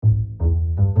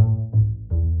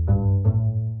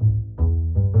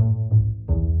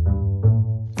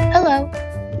Hello,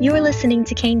 you are listening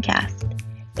to CaneCast,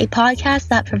 a podcast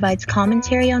that provides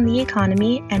commentary on the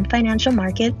economy and financial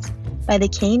markets by the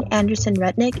Kayne Anderson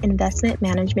Rudnick Investment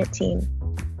Management Team.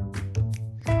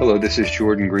 Hello, this is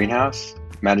Jordan Greenhouse,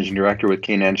 Managing Director with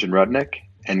Kayne Anderson Rudnick,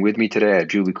 and with me today I have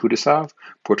Julie Kudasov,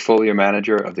 Portfolio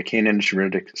Manager of the Kayne Anderson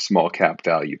Rudnick Small Cap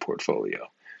Value Portfolio.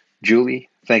 Julie,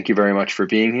 thank you very much for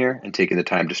being here and taking the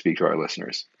time to speak to our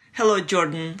listeners. Hello,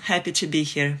 Jordan. Happy to be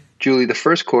here. Julie, the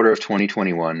first quarter of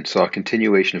 2021 saw a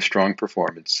continuation of strong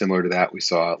performance similar to that we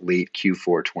saw late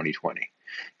Q4 2020.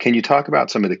 Can you talk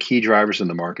about some of the key drivers in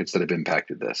the markets that have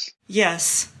impacted this?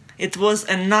 Yes, it was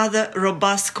another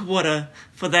robust quarter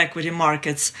for the equity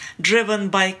markets, driven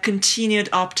by continued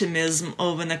optimism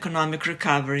of an economic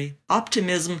recovery.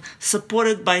 Optimism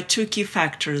supported by two key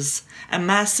factors: a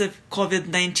massive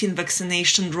COVID-19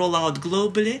 vaccination rollout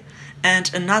globally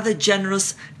and another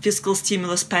generous fiscal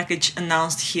stimulus package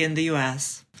announced here in the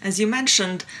US. As you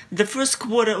mentioned, the first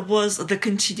quarter was the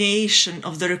continuation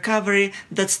of the recovery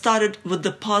that started with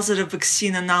the positive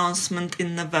vaccine announcement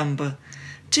in November.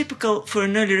 Typical for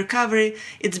an early recovery,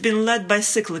 it's been led by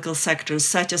cyclical sectors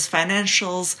such as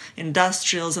financials,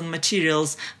 industrials, and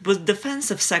materials, with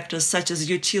defensive sectors such as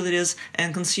utilities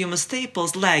and consumer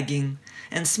staples lagging,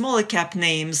 and smaller cap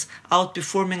names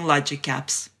outperforming larger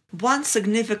caps. One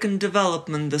significant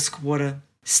development this quarter: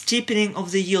 steepening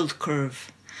of the yield curve,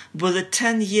 with the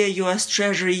 10-year U.S.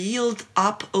 Treasury yield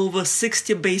up over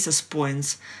 60 basis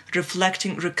points,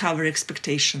 reflecting recovery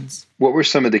expectations. What were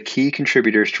some of the key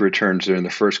contributors to returns during the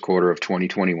first quarter of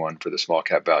 2021 for the small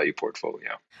cap value portfolio?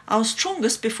 Our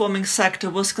strongest performing sector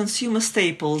was consumer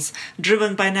staples,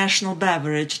 driven by National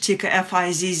Beverage, ticker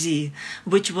FIZZ,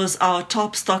 which was our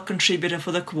top stock contributor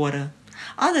for the quarter.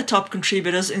 Other top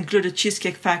contributors included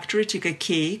Cheesecake Factory, ticker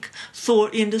Cake, Thor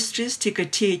Industries, ticker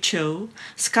THO,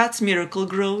 Scotts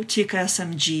Miracle-Gro, ticker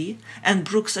SMG, and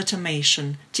Brooks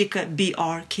Automation, ticker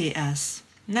BRKS.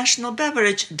 National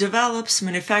Beverage develops,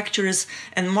 manufactures,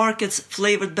 and markets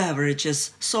flavored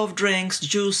beverages, soft drinks,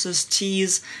 juices,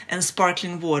 teas, and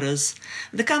sparkling waters.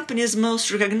 The company's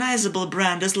most recognizable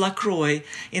brand is LaCroix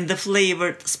in the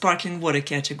flavored sparkling water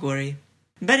category.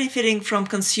 Benefiting from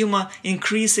consumer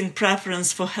increasing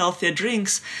preference for healthier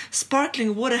drinks,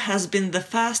 sparkling water has been the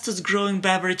fastest growing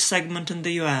beverage segment in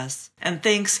the US. And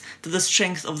thanks to the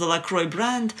strength of the LaCroix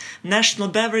brand, National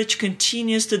Beverage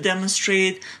continues to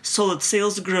demonstrate solid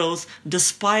sales growth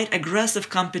despite aggressive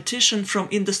competition from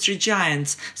industry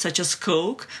giants such as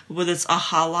Coke with its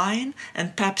AHA line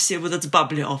and Pepsi with its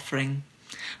bubbly offering.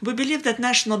 We believe that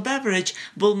National Beverage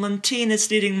will maintain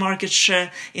its leading market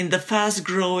share in the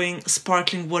fast-growing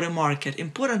sparkling water market.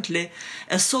 Importantly,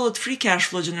 a solid free cash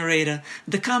flow generator,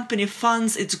 the company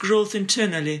funds its growth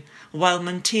internally while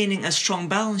maintaining a strong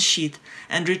balance sheet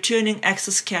and returning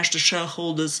excess cash to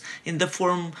shareholders in the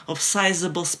form of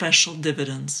sizable special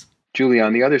dividends. Julie,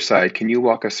 on the other side, can you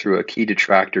walk us through a key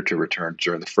detractor to returns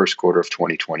during the first quarter of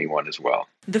 2021 as well?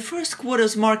 The first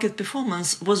quarter's market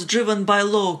performance was driven by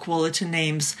low-quality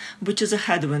names, which is a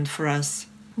headwind for us.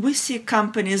 We see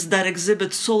companies that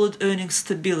exhibit solid earnings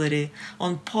stability,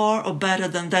 on par or better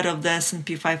than that of the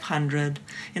S&P 500.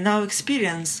 In our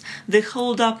experience, they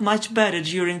hold up much better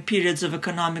during periods of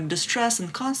economic distress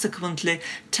and consequently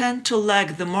tend to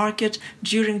lag the market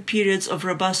during periods of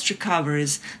robust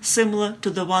recoveries, similar to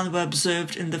the one we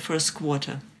observed in the first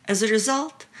quarter. As a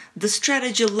result, the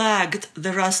strategy lagged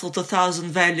the Russell 2000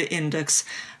 Value Index,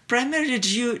 primarily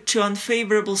due to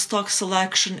unfavorable stock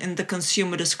selection in the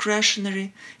consumer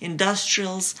discretionary,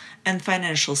 industrials, and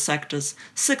financial sectors,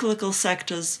 cyclical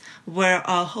sectors where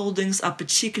our holdings are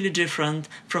particularly different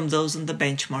from those in the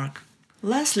benchmark.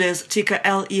 Leslie's, ticker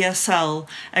LESL,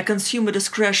 a consumer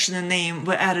discretionary name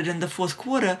we added in the fourth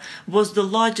quarter, was the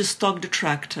largest stock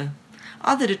detractor.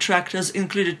 Other detractors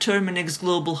included Terminix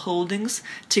Global Holdings,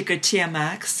 ticker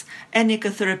TMX,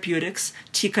 Anika Therapeutics,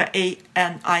 ticker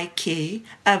ANIK,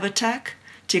 Evotec,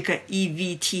 ticker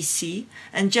EVTC,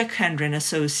 and Jack Henry &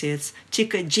 Associates,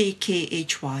 ticker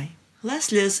JKHY.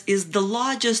 Leslie's is the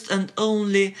largest and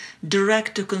only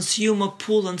direct-to-consumer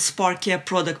pool and spa care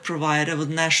product provider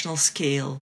with national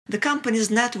scale. The company's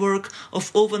network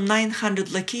of over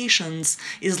 900 locations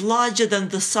is larger than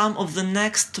the sum of the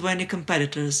next 20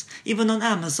 competitors. Even on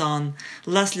Amazon,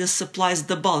 Leslie's supplies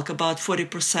the bulk, about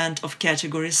 40% of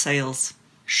category sales.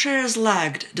 Shares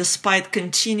lagged despite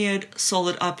continued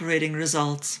solid operating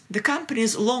results. The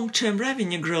company's long-term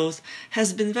revenue growth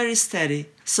has been very steady,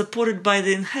 supported by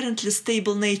the inherently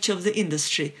stable nature of the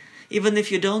industry. Even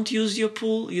if you don't use your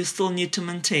pool, you still need to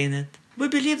maintain it. We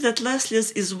believe that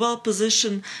Leslie's is well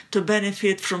positioned to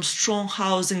benefit from strong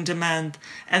housing demand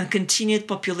and continued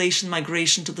population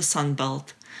migration to the Sun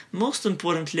Belt. Most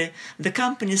importantly, the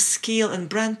company's scale and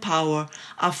brand power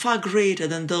are far greater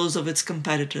than those of its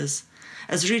competitors.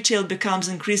 As retail becomes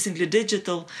increasingly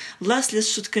digital, Leslie's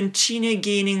should continue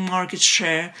gaining market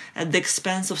share at the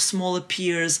expense of smaller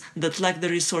peers that lack the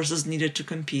resources needed to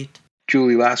compete.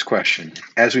 Julie, last question.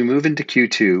 As we move into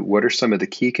Q2, what are some of the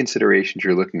key considerations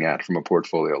you're looking at from a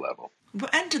portfolio level? We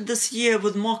entered this year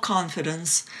with more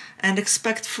confidence and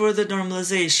expect further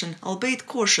normalization, albeit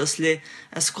cautiously,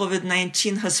 as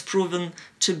COVID-19 has proven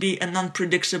to be an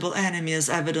unpredictable enemy as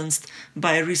evidenced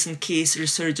by a recent case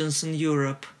resurgence in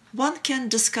Europe. One can't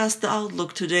discuss the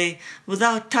outlook today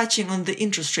without touching on the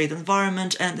interest rate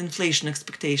environment and inflation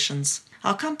expectations.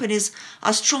 Our companies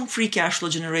are strong free cash flow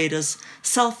generators,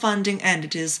 self-funding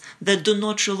entities that do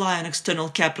not rely on external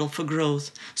capital for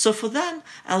growth. So for them,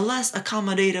 a less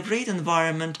accommodative rate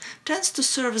environment tends to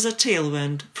serve as a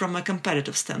tailwind from a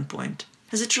competitive standpoint.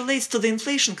 As it relates to the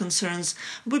inflation concerns,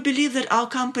 we believe that our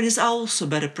companies are also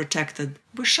better protected.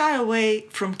 We shy away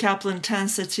from capital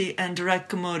intensity and direct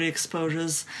commodity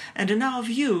exposures, and in our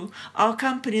view, our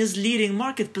company's leading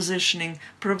market positioning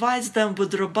provides them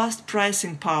with robust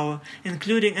pricing power,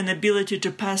 including an ability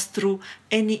to pass through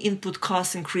any input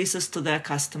cost increases to their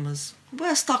customers.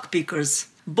 We're stock pickers.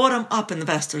 Bottom-up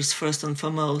investors first and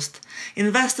foremost.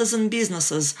 Investors in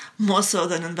businesses, more so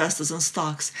than investors in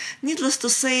stocks. Needless to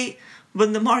say,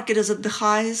 when the market is at the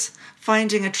highs,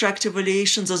 finding attractive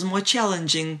valuations is more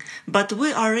challenging, but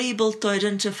we are able to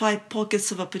identify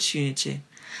pockets of opportunity.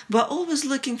 We're always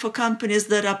looking for companies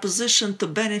that are positioned to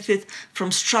benefit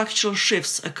from structural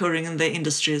shifts occurring in their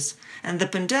industries, and the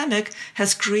pandemic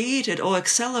has created or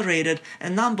accelerated a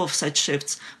number of such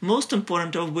shifts, most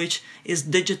important of which is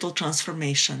digital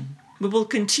transformation. We will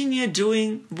continue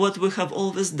doing what we have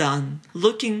always done,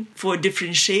 looking for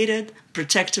differentiated,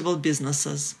 protectable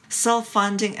businesses,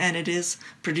 self-funding entities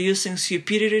producing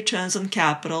superior returns on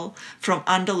capital from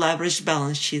under-leveraged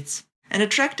balance sheets. An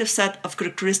attractive set of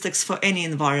characteristics for any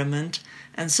environment,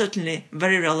 and certainly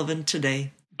very relevant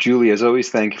today. Julie, as always,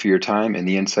 thank you for your time and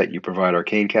the insight you provide our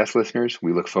CaneCast listeners.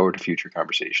 We look forward to future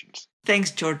conversations.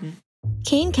 Thanks, Jordan.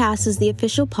 CaneCast is the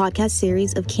official podcast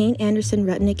series of Kayne Anderson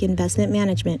Rudnick Investment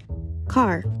Management,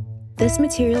 CAR. This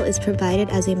material is provided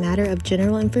as a matter of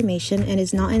general information and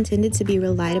is not intended to be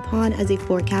relied upon as a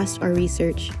forecast or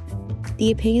research.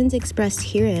 The opinions expressed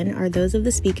herein are those of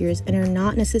the speakers and are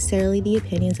not necessarily the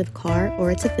opinions of CAR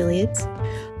or its affiliates,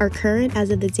 are current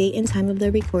as of the date and time of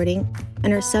the recording,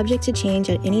 and are subject to change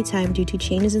at any time due to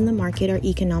changes in the market or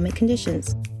economic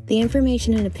conditions. The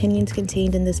information and opinions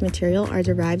contained in this material are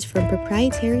derived from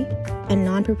proprietary and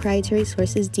non-proprietary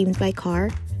sources deemed by CAR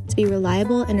to be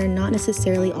reliable and are not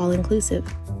necessarily all-inclusive.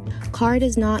 CAR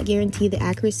does not guarantee the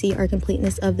accuracy or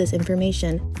completeness of this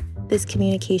information. This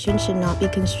communication should not be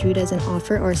construed as an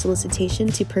offer or solicitation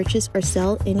to purchase or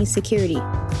sell any security.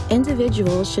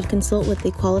 Individuals should consult with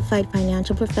a qualified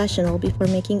financial professional before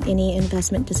making any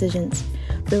investment decisions.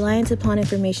 Reliance upon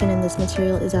information in this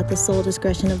material is at the sole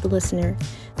discretion of the listener.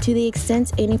 To the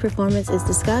extent any performance is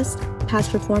discussed,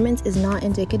 past performance is not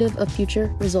indicative of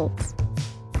future results.